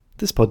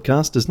This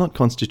podcast does not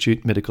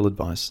constitute medical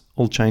advice.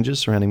 All changes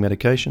surrounding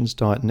medications,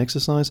 diet, and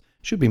exercise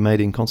should be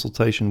made in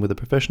consultation with a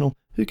professional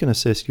who can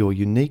assess your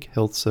unique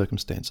health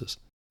circumstances.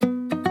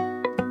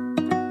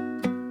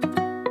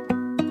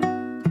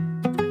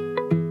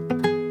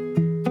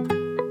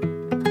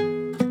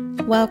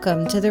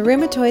 Welcome to the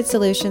Rheumatoid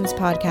Solutions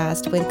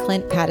podcast with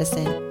Clint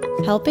Pattison,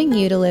 helping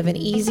you to live an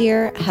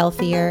easier,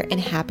 healthier,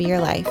 and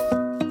happier life.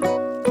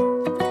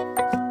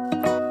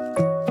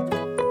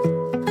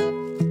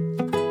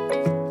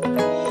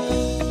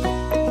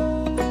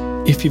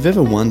 If you've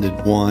ever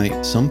wondered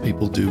why some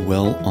people do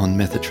well on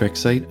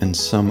methotrexate and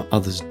some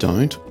others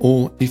don't,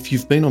 or if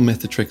you've been on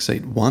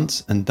methotrexate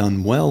once and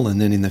done well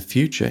and then in the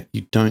future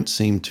you don't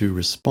seem to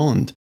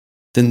respond,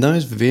 then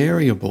those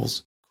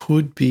variables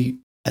could be,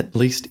 at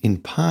least in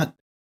part,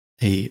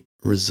 a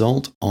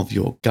result of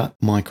your gut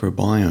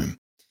microbiome.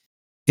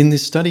 In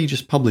this study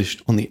just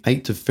published on the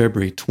 8th of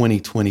February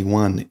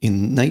 2021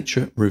 in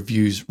Nature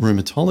Reviews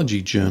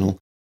Rheumatology Journal,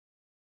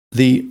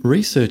 the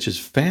researchers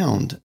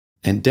found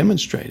and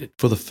demonstrated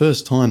for the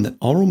first time that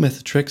oral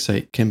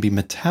methotrexate can be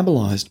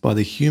metabolized by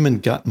the human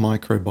gut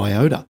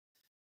microbiota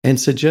and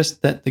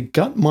suggest that the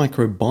gut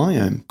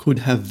microbiome could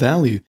have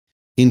value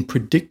in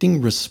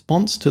predicting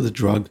response to the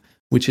drug,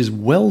 which is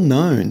well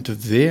known to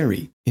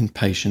vary in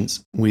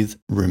patients with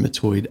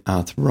rheumatoid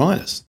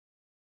arthritis.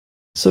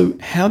 So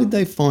how did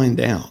they find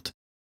out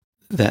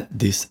that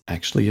this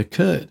actually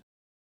occurred?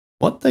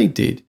 What they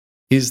did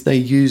is they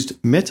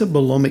used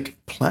metabolomic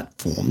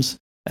platforms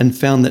and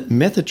found that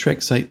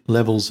methotrexate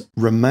levels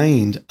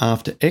remained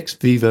after ex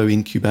vivo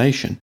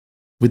incubation,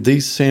 with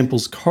these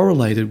samples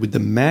correlated with the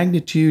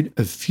magnitude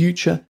of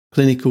future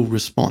clinical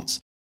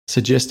response,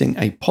 suggesting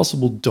a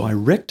possible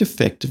direct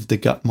effect of the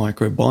gut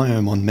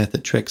microbiome on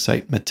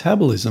methotrexate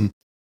metabolism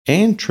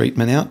and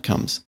treatment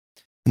outcomes.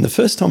 And the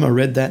first time I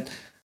read that,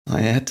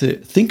 I had to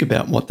think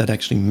about what that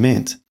actually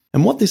meant.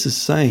 And what this is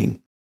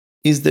saying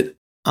is that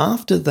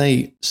after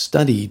they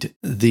studied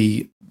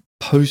the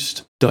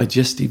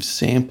post-digestive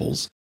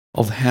samples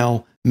of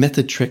how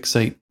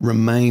methotrexate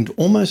remained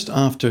almost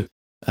after,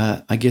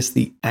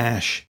 the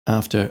ash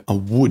after a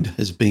wood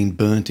has been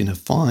burnt in a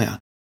fire,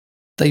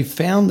 they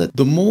found that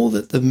the more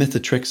that the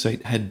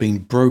methotrexate had been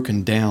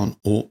broken down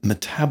or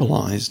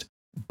metabolized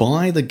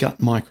by the gut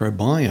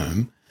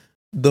microbiome,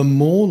 the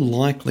more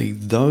likely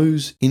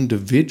those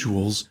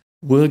individuals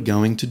were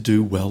going to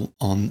do well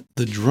on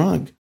the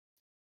drug.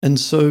 And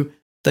so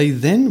they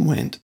then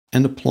went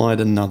and applied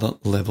another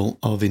level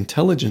of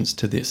intelligence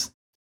to this.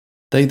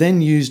 They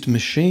then used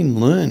machine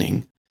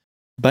learning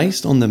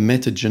based on the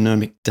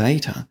metagenomic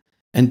data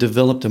and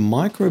developed a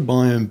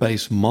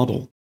microbiome-based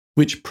model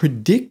which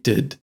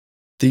predicted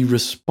the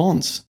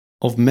response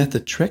of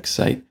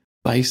methotrexate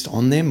based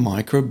on their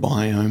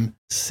microbiome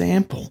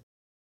sample.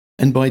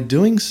 And by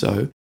doing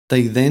so,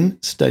 they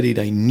then studied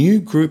a new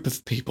group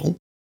of people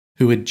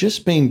who had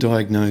just been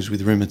diagnosed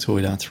with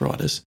rheumatoid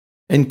arthritis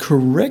and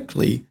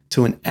correctly,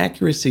 to an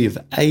accuracy of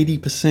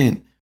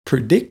 80%,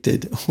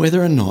 predicted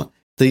whether or not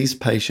these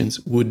patients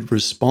would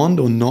respond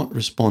or not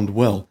respond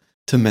well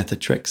to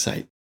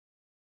methotrexate.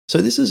 So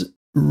this is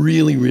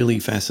really, really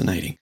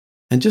fascinating.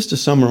 And just to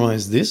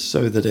summarize this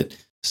so that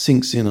it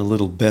sinks in a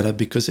little better,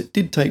 because it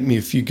did take me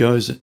a few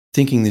goes at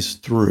thinking this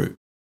through.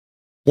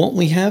 What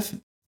we have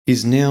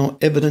is now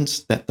evidence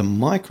that the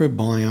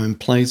microbiome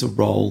plays a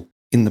role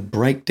in the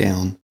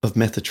breakdown of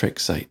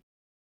methotrexate.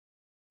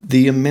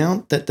 The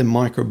amount that the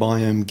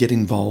microbiome get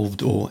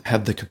involved or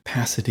have the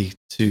capacity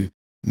to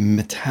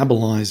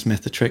metabolize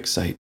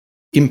methotrexate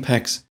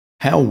impacts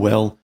how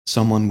well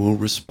someone will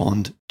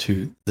respond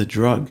to the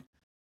drug.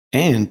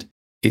 And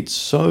it's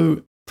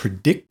so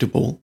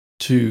predictable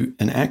to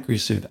an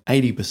accuracy of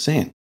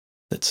 80%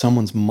 that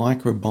someone's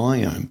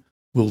microbiome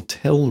will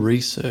tell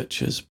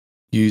researchers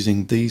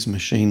using these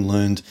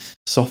machine-learned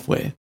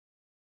software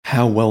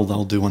how well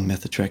they'll do on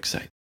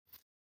methotrexate.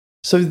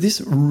 So this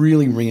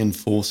really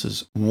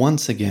reinforces,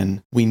 once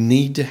again, we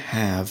need to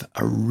have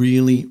a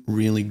really,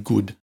 really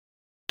good,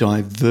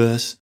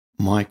 diverse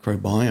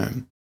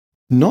microbiome.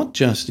 Not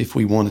just if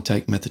we want to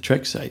take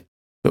methotrexate,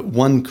 but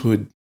one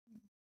could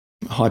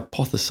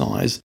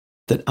hypothesize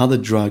that other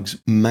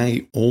drugs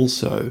may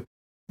also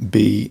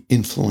be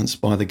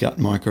influenced by the gut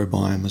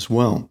microbiome as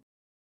well.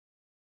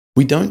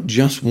 We don't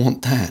just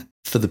want that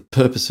for the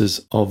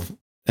purposes of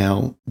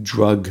our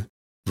drug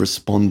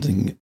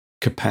responding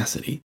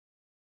capacity.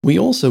 We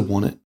also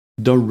want it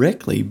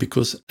directly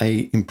because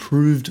an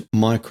improved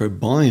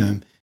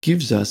microbiome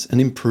gives us an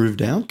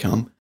improved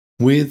outcome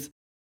with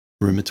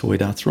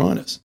rheumatoid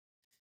arthritis.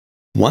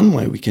 One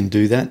way we can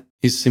do that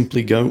is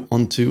simply go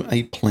onto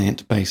a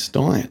plant-based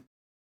diet.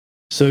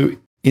 So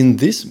in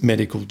this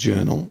medical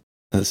journal,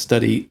 a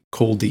study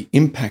called The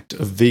Impact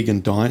of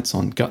Vegan Diets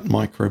on Gut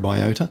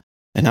Microbiota,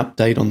 an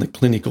update on the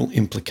clinical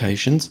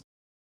implications.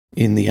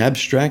 In the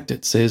abstract,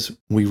 it says,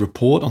 we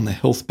report on the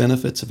health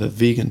benefits of a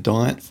vegan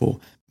diet for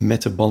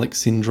metabolic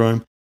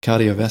syndrome,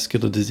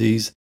 cardiovascular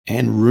disease,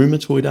 and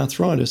rheumatoid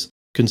arthritis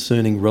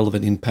concerning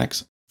relevant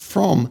impacts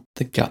from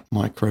the gut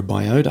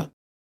microbiota.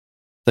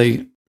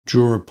 They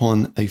draw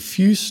upon a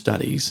few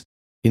studies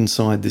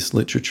inside this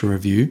literature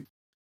review.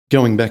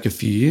 Going back a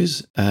few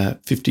years,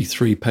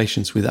 53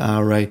 patients with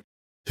RA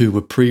who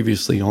were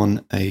previously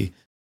on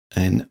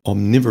an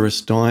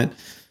omnivorous diet.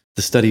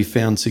 The study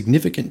found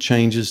significant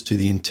changes to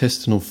the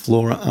intestinal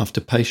flora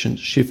after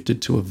patients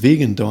shifted to a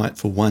vegan diet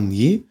for 1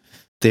 year.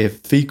 Their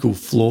fecal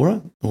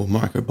flora or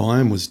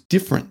microbiome was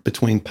different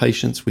between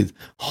patients with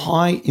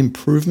high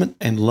improvement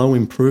and low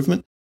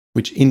improvement,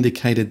 which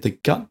indicated the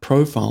gut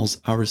profiles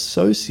are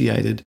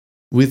associated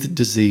with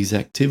disease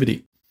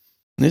activity.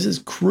 And this is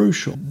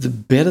crucial. The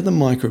better the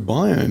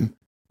microbiome,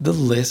 the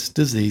less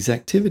disease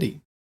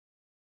activity.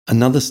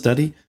 Another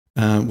study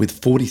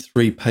with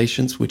 43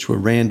 patients which were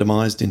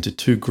randomized into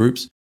two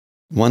groups,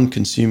 one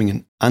consuming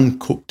an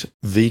uncooked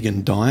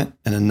vegan diet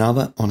and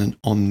another on an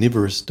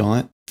omnivorous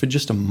diet for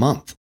just a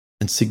month,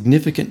 and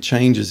significant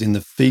changes in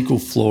the fecal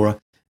flora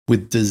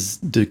with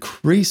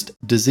decreased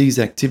disease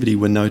activity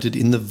were noted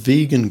in the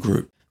vegan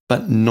group,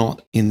 but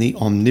not in the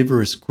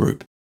omnivorous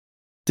group.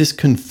 This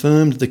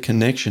confirmed the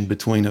connection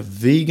between a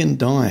vegan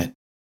diet,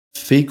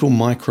 fecal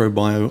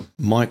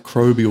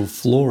microbial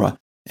flora,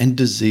 and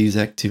disease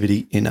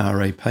activity in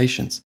RA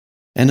patients.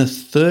 And a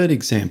third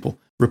example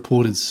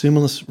reported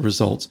similar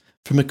results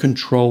from a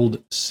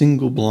controlled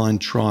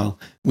single-blind trial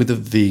with a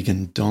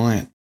vegan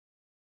diet.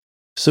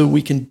 So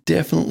we can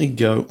definitely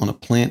go on a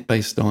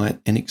plant-based diet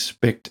and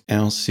expect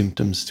our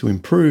symptoms to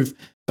improve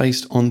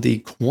based on the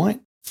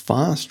quite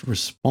fast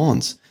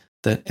response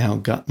that our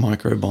gut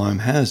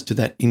microbiome has to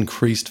that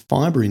increased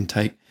fiber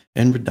intake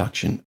and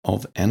reduction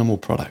of animal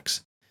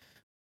products.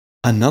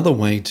 Another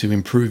way to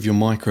improve your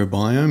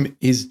microbiome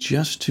is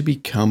just to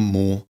become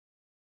more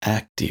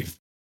active.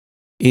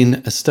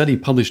 In a study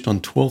published on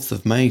 12th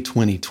of May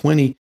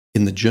 2020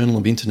 in the Journal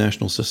of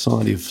International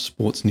Society of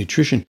Sports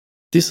Nutrition,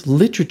 this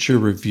literature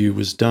review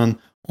was done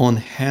on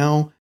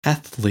how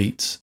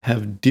athletes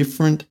have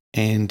different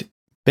and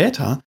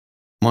better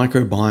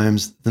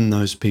microbiomes than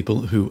those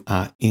people who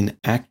are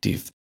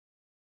inactive.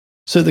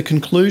 So the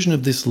conclusion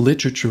of this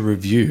literature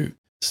review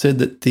said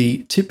that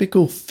the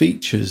typical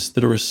features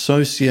that are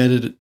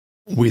associated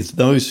with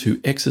those who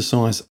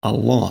exercise a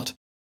lot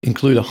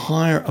include a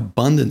higher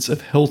abundance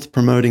of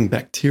health-promoting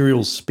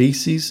bacterial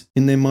species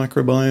in their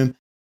microbiome,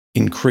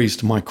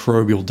 increased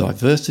microbial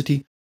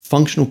diversity,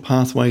 functional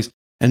pathways,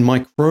 and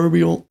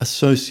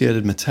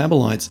microbial-associated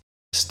metabolites,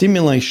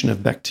 stimulation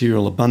of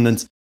bacterial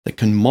abundance that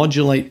can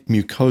modulate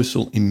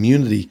mucosal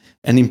immunity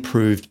and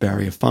improved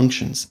barrier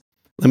functions.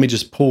 Let me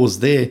just pause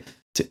there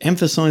to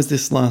emphasize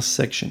this last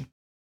section.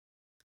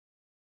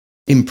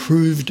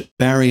 Improved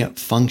barrier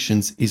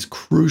functions is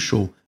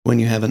crucial when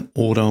you have an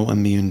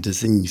autoimmune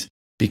disease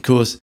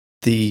because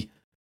the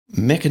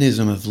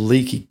mechanism of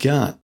leaky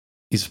gut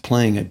is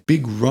playing a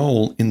big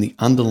role in the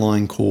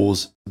underlying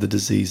cause of the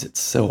disease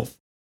itself.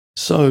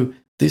 So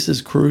this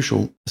is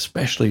crucial,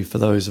 especially for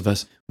those of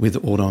us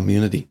with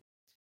autoimmunity.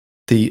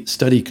 The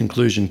study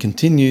conclusion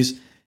continues,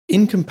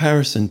 in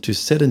comparison to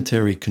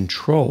sedentary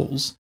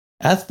controls,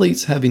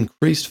 athletes have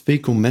increased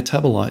fecal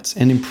metabolites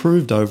and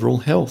improved overall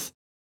health,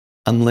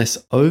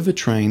 unless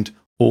overtrained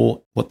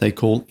or what they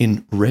call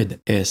in red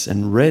S.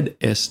 And red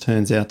S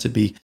turns out to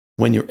be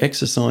when you're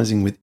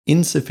exercising with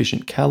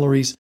insufficient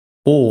calories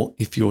or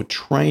if you're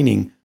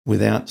training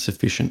without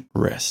sufficient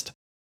rest.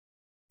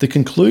 The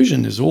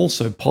conclusion is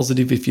also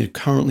positive if you're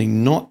currently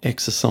not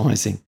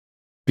exercising,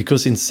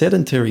 because in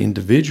sedentary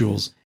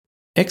individuals,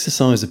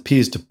 exercise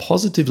appears to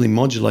positively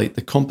modulate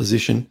the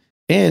composition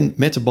and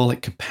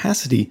metabolic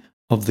capacity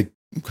of the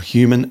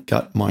human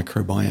gut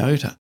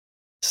microbiota.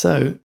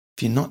 So,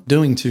 if you're not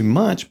doing too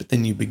much, but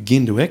then you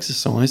begin to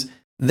exercise,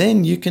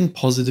 then you can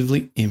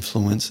positively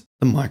influence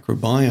the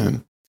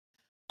microbiome.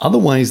 Other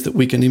ways that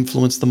we can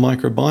influence the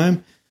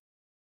microbiome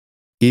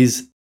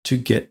is to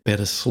get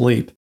better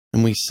sleep.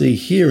 And we see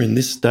here in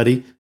this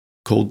study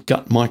called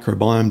Gut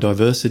Microbiome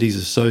Diversities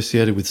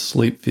Associated with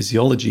Sleep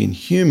Physiology in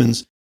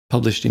Humans,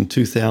 published in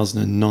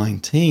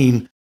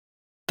 2019,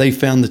 they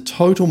found the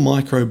total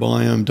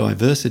microbiome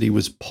diversity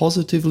was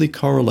positively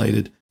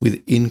correlated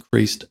with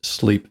increased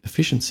sleep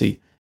efficiency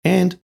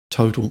and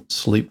total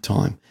sleep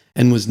time,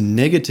 and was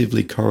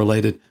negatively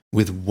correlated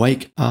with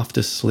wake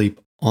after sleep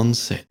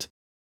onset.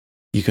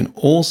 You can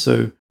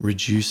also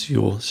reduce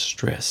your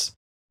stress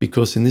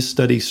because in this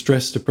study,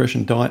 stress,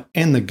 depression, diet,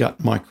 and the gut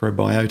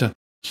microbiota,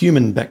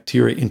 human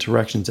bacteria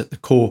interactions at the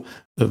core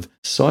of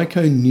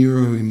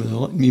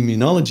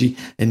psychoneuroimmunology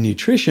and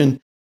nutrition,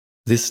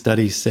 this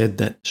study said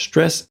that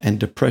stress and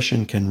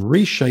depression can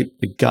reshape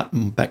the gut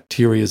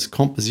bacteria's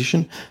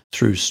composition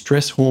through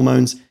stress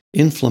hormones,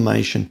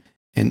 inflammation,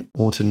 and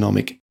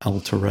autonomic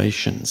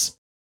alterations.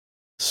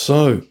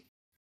 So,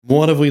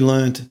 what have we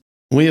learned?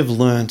 We have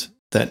learned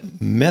that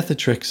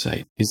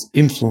methotrexate is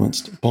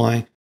influenced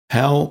by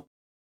how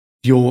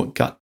your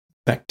gut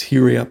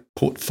bacteria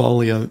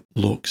portfolio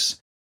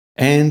looks,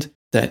 and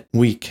that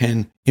we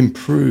can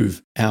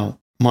improve our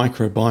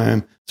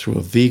microbiome through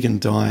a vegan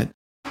diet,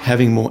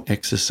 having more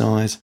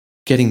exercise,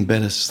 getting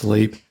better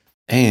sleep,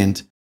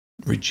 and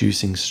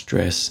reducing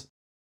stress.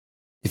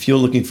 If you're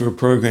looking for a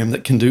program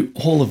that can do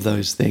all of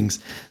those things,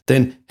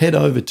 then head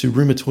over to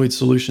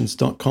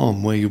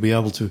rheumatoidsolutions.com, where you'll be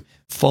able to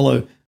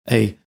follow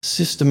a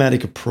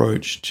systematic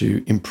approach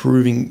to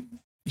improving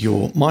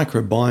your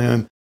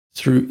microbiome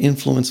through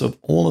influence of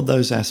all of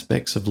those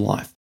aspects of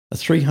life. A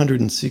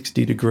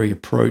 360-degree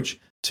approach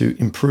to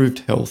improved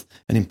health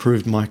and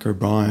improved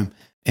microbiome,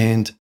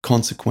 and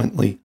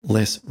consequently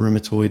less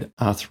rheumatoid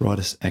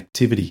arthritis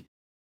activity.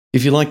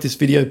 If you like this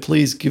video,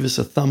 please give us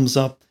a thumbs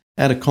up,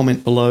 add a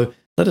comment below.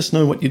 Let us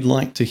know what you'd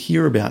like to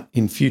hear about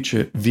in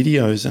future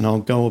videos, and I'll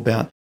go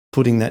about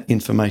putting that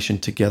information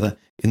together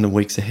in the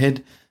weeks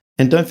ahead.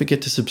 And don't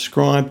forget to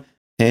subscribe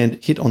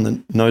and hit on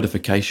the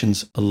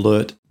notifications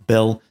alert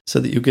bell so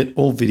that you'll get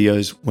all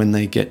videos when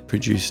they get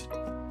produced.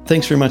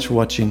 Thanks very much for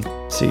watching.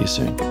 See you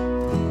soon.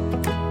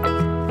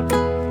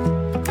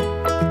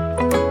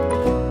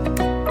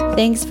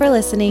 Thanks for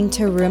listening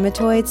to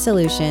Rheumatoid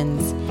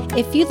Solutions.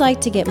 If you'd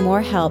like to get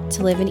more help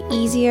to live an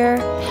easier,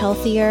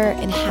 healthier,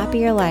 and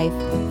happier life,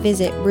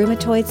 visit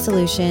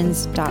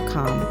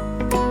rheumatoidsolutions.com.